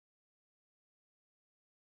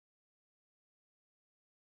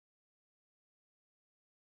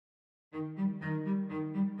As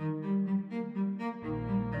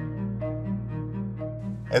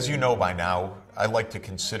you know by now, I like to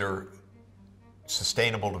consider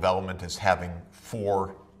sustainable development as having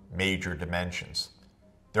four major dimensions.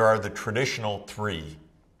 There are the traditional three: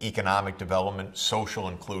 economic development, social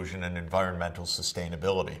inclusion, and environmental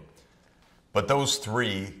sustainability. But those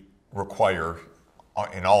three require,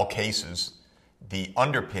 in all cases, the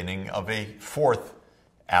underpinning of a fourth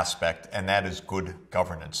aspect, and that is good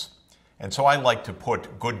governance. And so I like to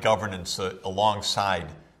put good governance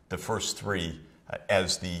alongside the first three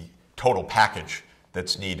as the total package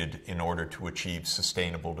that's needed in order to achieve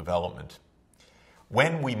sustainable development.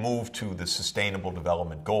 When we move to the Sustainable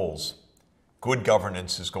Development Goals, good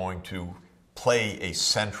governance is going to play a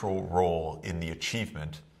central role in the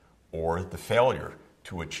achievement or the failure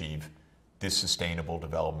to achieve the Sustainable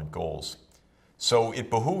Development Goals. So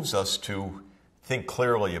it behooves us to think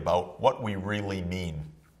clearly about what we really mean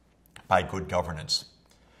by good governance.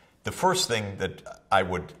 The first thing that I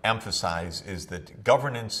would emphasize is that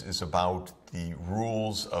governance is about the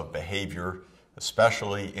rules of behavior,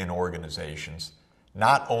 especially in organizations,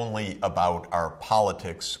 not only about our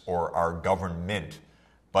politics or our government,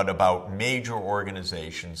 but about major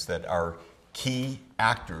organizations that are key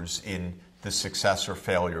actors in the success or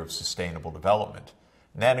failure of sustainable development.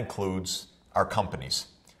 And that includes our companies.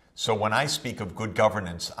 So when I speak of good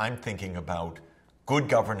governance, I'm thinking about good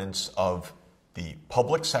governance of the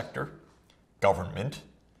public sector, government,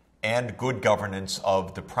 and good governance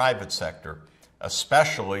of the private sector,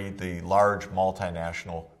 especially the large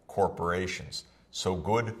multinational corporations. So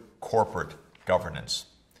good corporate governance.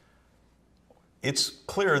 It's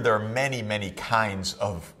clear there are many, many kinds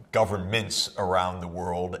of governments around the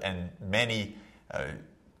world and many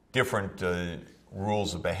different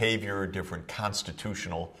rules of behavior, different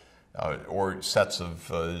constitutional or sets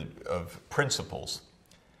of principles.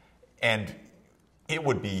 And it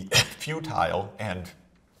would be futile and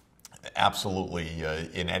absolutely,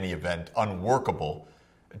 in any event, unworkable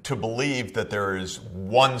to believe that there is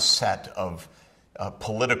one set of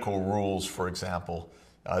political rules, for example,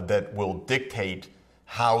 that will dictate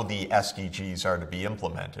how the SDGs are to be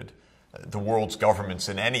implemented. The world's governments,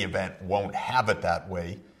 in any event, won't have it that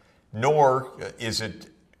way, nor is it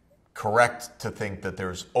correct to think that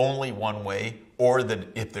there's only one way, or that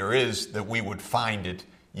if there is, that we would find it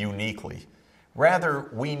uniquely. Rather,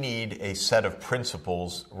 we need a set of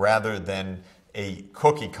principles rather than a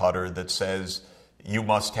cookie cutter that says you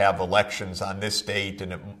must have elections on this date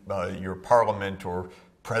and your parliament or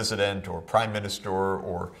president or prime minister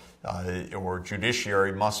or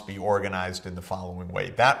judiciary must be organized in the following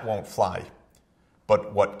way. That won't fly.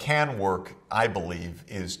 But what can work, I believe,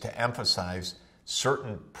 is to emphasize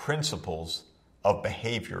certain principles of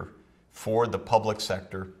behavior for the public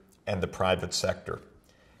sector and the private sector.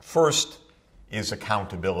 First is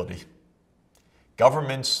accountability.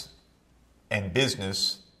 Governments and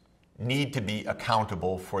business need to be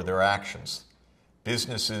accountable for their actions.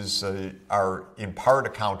 Businesses are in part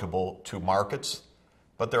accountable to markets,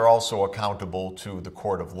 but they're also accountable to the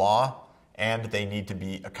court of law, and they need to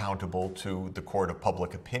be accountable to the court of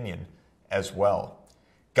public opinion as well.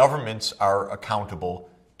 Governments are accountable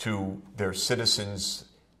to their citizens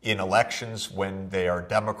in elections when they are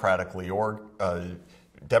democratically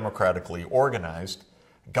organized.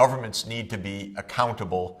 Governments need to be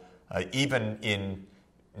accountable even in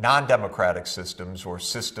non-democratic systems or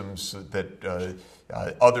systems that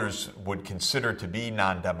others would consider to be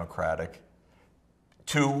non-democratic,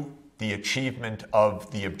 to the achievement of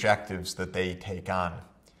the objectives that they take on.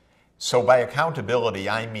 So by accountability,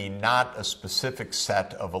 I mean not a specific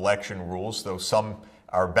set of election rules, though some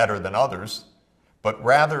are better than others, but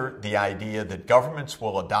rather the idea that governments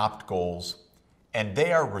will adopt goals and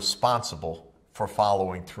they are responsible for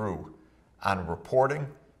following through on reporting,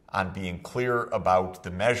 on being clear about the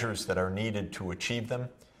measures that are needed to achieve them,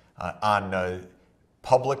 on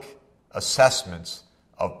public assessments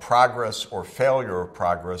of progress or failure of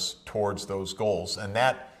progress towards those goals. And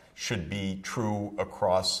that should be true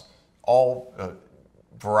across all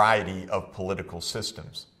variety of political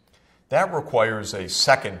systems. That requires a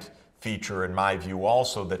second feature, in my view,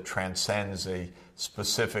 also that transcends a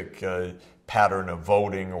specific pattern of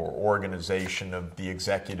voting or organization of the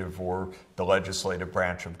executive or the legislative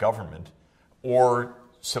branch of government, or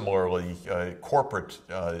similarly corporate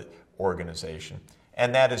organization,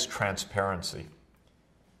 and that is transparency.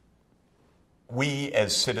 We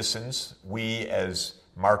as citizens, we as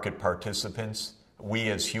market participants, we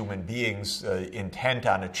as human beings intent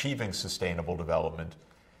on achieving sustainable development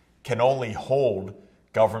can only hold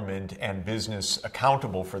government and business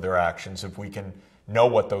accountable for their actions if we can know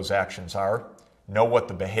what those actions are, know what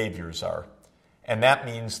the behaviors are. And that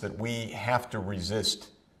means that we have to resist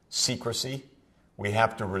secrecy. We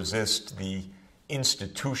have to resist the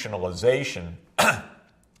institutionalization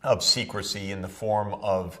of secrecy in the form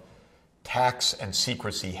of tax and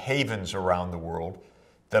secrecy havens around the world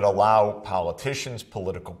that allow politicians,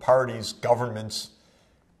 political parties, governments,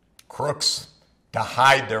 crooks to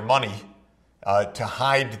hide their money, to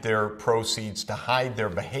hide their proceeds, to hide their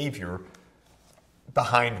behavior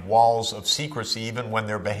behind walls of secrecy, even when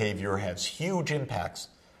their behavior has huge impacts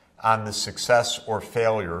on the success or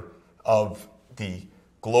failure of the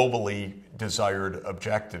globally desired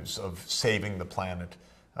objectives of saving the planet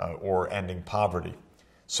or ending poverty.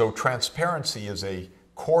 So transparency is a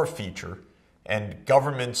core feature, and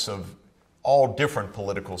governments of all different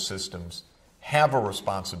political systems have a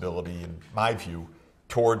responsibility, in my view,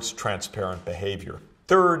 towards transparent behavior.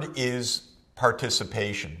 Third is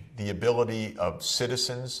participation, the ability of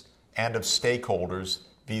citizens and of stakeholders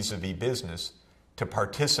vis-a-vis business to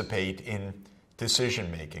participate in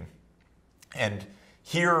decision making. And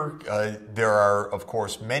here there are, of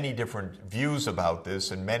course, many different views about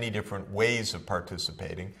this and many different ways of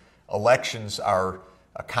participating. Elections are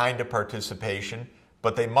a kind of participation,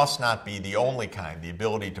 but they must not be the only kind. The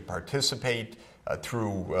ability to participate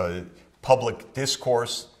through public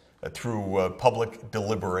discourse, through public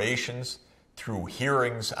deliberations, through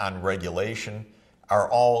hearings on regulation are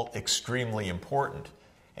all extremely important.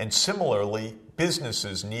 And similarly,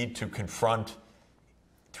 businesses need to confront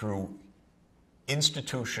through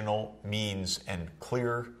institutional means and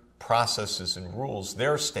clear processes and rules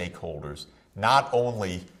their stakeholders, not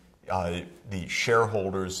only the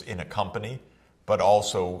shareholders in a company, but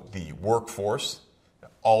also the workforce,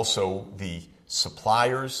 also the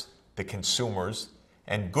suppliers, the consumers,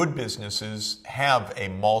 and good businesses have a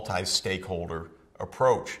multi-stakeholder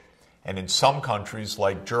approach. And in some countries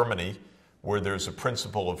like Germany, where there's a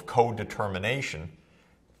principle of co-determination,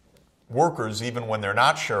 workers, even when they're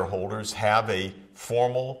not shareholders, have a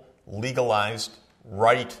formal, legalized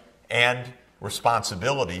right and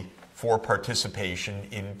responsibility for participation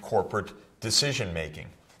in corporate decision-making.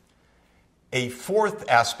 A fourth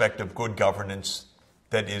aspect of good governance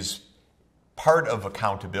that is part of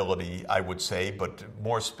accountability, I would say, but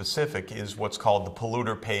more specific, is what's called the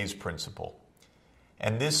polluter pays principle.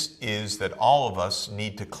 And this is that all of us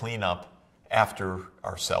need to clean up after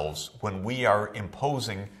ourselves when we are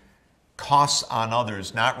imposing costs on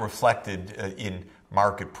others not reflected in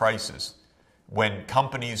market prices. When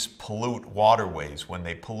companies pollute waterways, when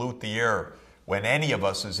they pollute the air, when any of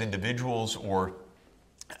us as individuals or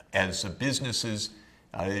as businesses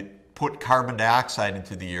put carbon dioxide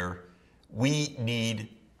into the air, we need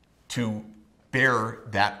to bear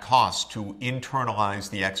that cost, to internalize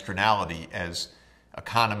the externality, as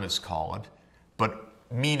economists call it, but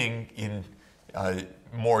meaning in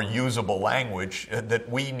more usable language that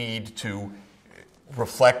we need to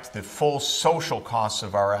reflect the full social costs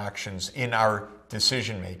of our actions in our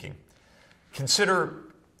decision making. Consider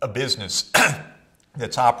a business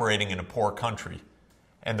that's operating in a poor country,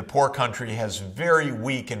 and the poor country has very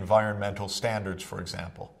weak environmental standards, for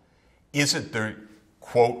example. Is it the,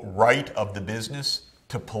 quote, right of the business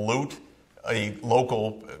to pollute a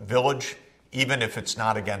local village, even if it's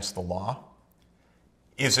not against the law?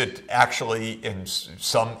 Is it actually, in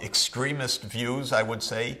some extremist views, I would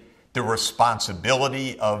say, the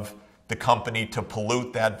responsibility of the company to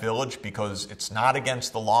pollute that village because it's not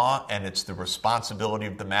against the law and it's the responsibility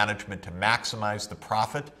of the management to maximize the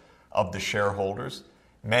profit of the shareholders?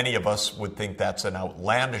 Many of us would think that's an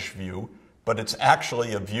outlandish view, but it's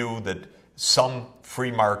actually a view that some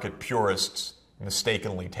free market purists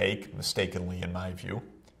mistakenly take, mistakenly in my view.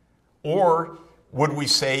 Or would we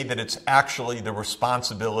say that it's actually the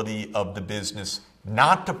responsibility of the business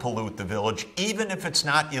not to pollute the village, even if it's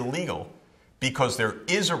not illegal, because there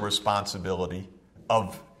is a responsibility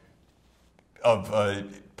of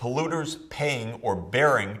polluters paying or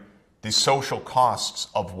bearing the social costs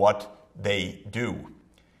of what they do?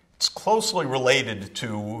 It's closely related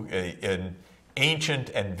to an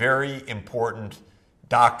ancient and very important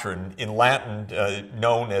doctrine in Latin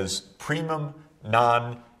known as primum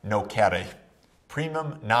non nocere.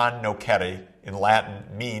 Primum non nocere in Latin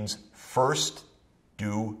means first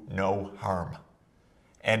do no harm.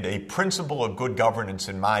 And a principle of good governance,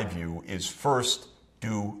 in my view, is first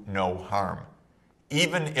do no harm.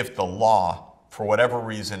 Even if the law, for whatever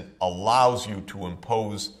reason, allows you to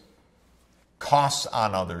impose costs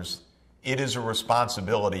on others, it is a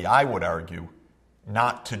responsibility, I would argue,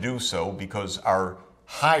 not to do so, because our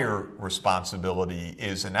higher responsibility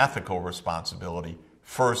is an ethical responsibility.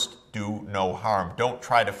 First, do no harm. Don't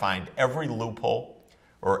try to find every loophole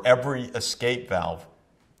or every escape valve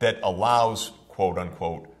that allows, quote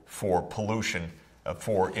unquote, for pollution,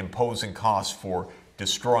 for imposing costs, for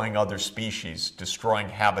destroying other species, destroying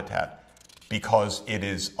habitat, because it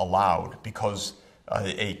is allowed, because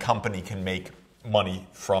a company can make money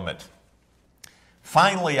from it.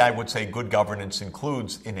 Finally, I would say good governance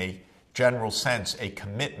includes, in a general sense, a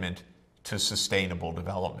commitment to sustainable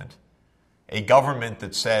development. A government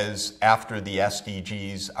that says after the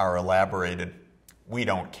SDGs are elaborated, we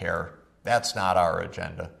don't care, that's not our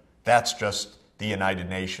agenda, that's just the United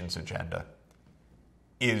Nations agenda,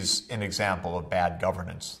 is an example of bad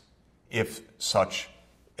governance if such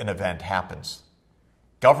an event happens.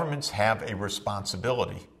 Governments have a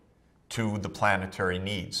responsibility to the planetary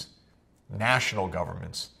needs. National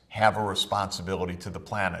governments have a responsibility to the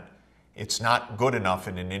planet. It's not good enough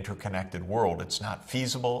in an interconnected world. It's not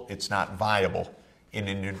feasible, it's not viable in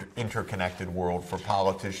an interconnected world for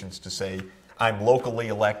politicians to say, I'm locally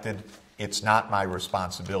elected, it's not my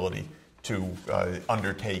responsibility to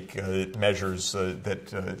undertake measures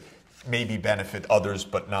that maybe benefit others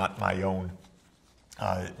but not my own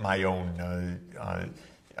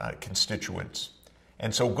constituents.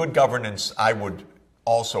 And so good governance, I would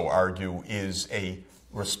also argue, is a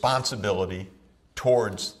responsibility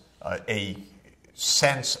towards a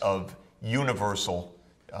sense of universal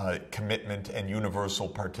commitment and universal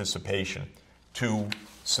participation to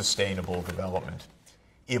sustainable development.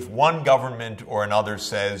 If one government or another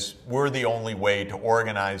says, we're the only way to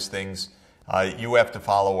organize things, you have to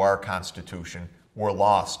follow our Constitution, we're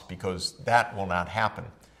lost, because that will not happen.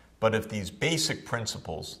 But if these basic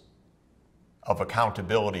principles of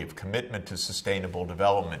accountability, of commitment to sustainable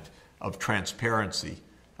development, of transparency,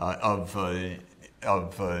 of the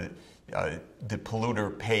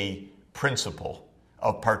polluter pay principle,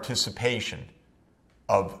 of participation,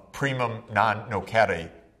 of primum non nocere,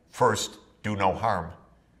 first do no harm,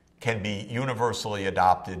 can be universally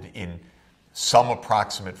adopted in some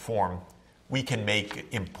approximate form, we can make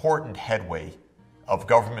important headway of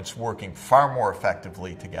governments working far more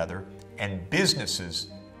effectively together and businesses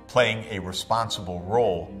playing a responsible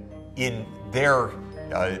role in their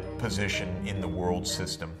position in the world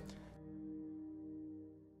system.